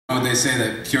When they say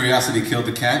that curiosity killed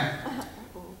the cat,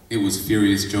 it was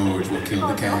Furious George what killed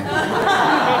the cat.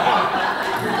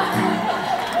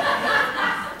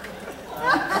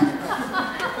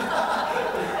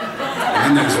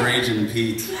 And there's Raging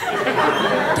Pete.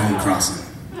 Don't cross him.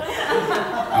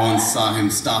 I once saw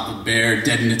him stop a bear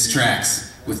dead in its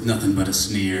tracks with nothing but a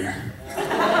sneer.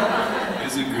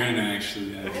 It's a grin,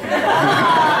 actually. I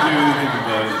can't do anything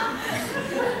about it.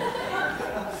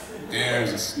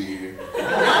 There's a sneer.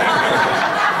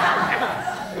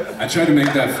 I tried to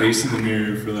make that face in the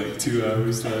mirror for like 2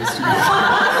 hours last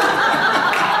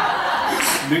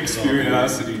week. Nick's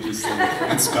curiosity just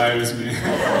like inspires me.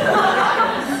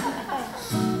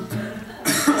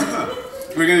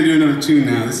 We're gonna do another tune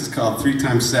now. This is called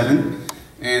 3x7,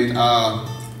 and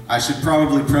I should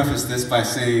probably preface this by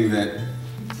saying that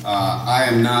I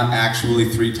am not actually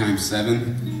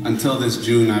 3x7. Until this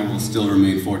June, I will still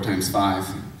remain 4x5.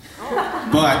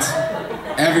 But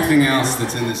everything else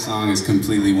that's in this song is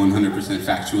completely 100%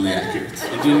 factually accurate.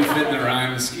 It didn't fit the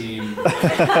rhyme scheme. Keep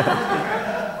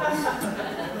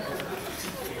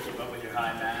up with your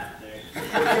high math there.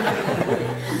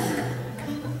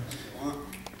 1,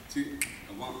 2,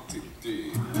 1, 2,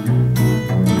 3.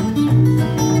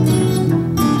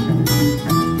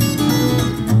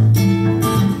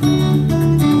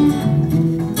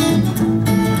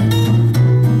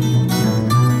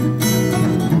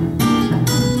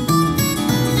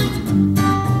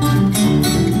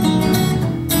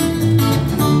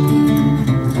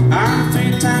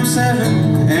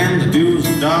 And the dude's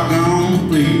a doggone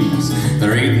please.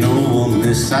 There ain't no woman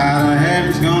this side of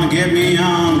heaven's gonna get me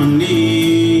on my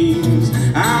knees.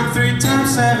 I'm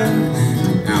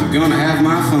 3x7, I'm gonna have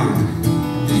my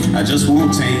fun. I just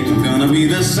won't take, I'm gonna be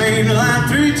the same till I'm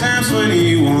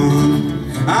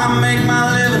 3x21. I make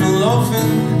my living a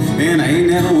loafing, and I ain't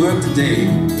never worked a day.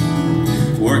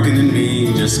 Working and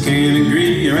me just can't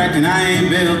agree. I reckon I ain't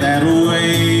built that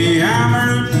way. I'm a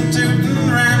rootin', tootin',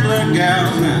 rambler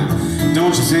gal now.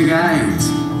 Don't you think I ain't?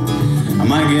 I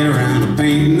might get around to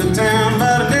painting the town,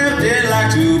 but I never did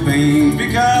like to paint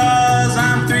because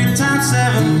I'm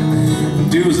 3x7.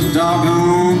 Du's a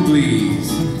doggone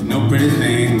please. No pretty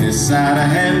thing this side of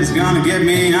heaven's gonna get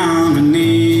me on my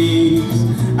knees.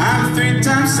 I'm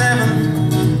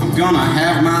 3x7. I'm gonna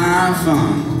have my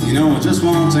fun. You know, I just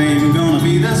won't take. I'm gonna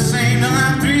be the same till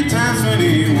I'm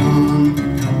 3x21.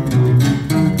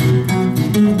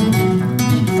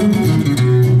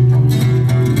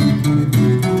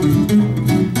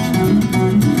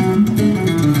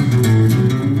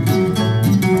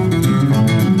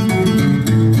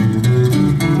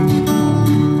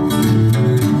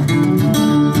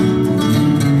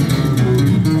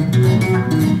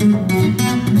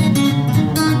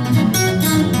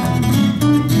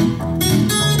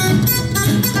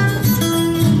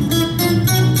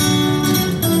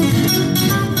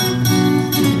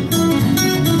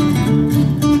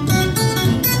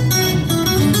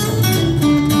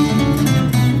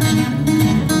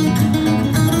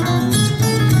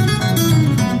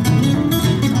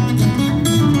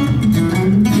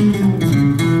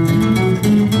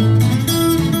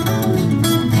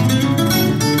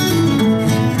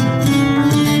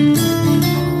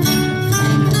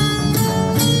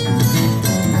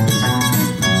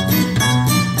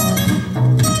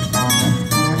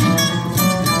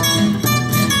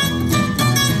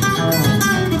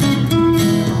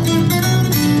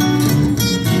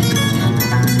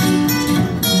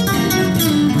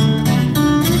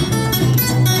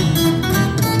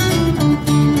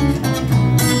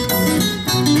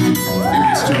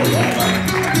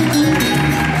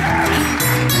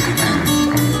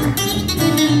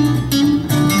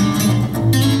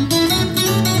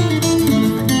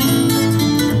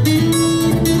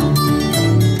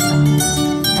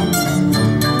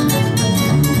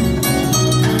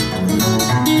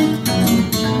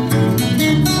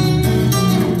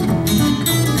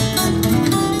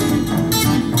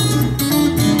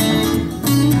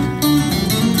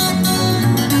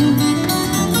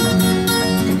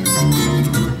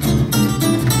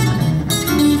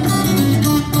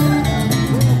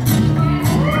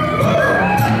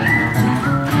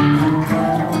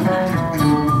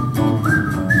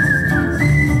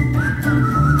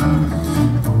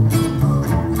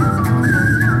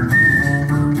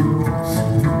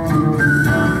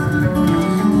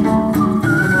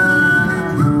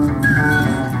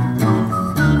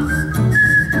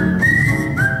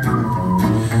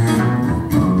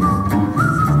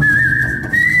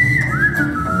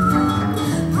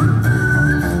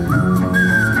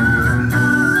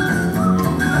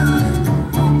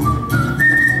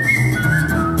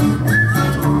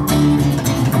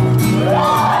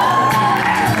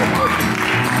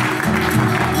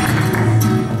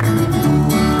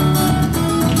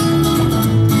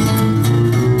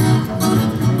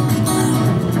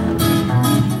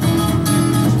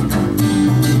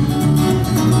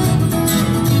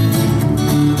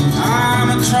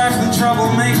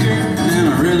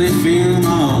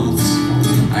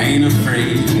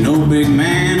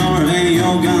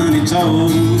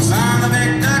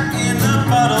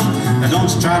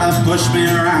 push me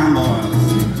around, boys.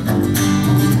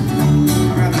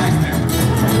 All right, thanks there.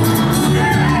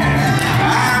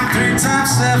 I'm 3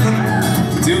 times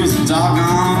 7. Do as a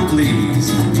doggone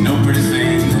please. No pretty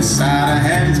thing this side of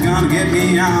heaven's gonna get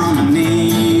me on my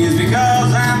knees,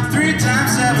 because I'm 3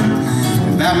 times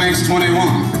 7. That makes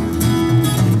 21.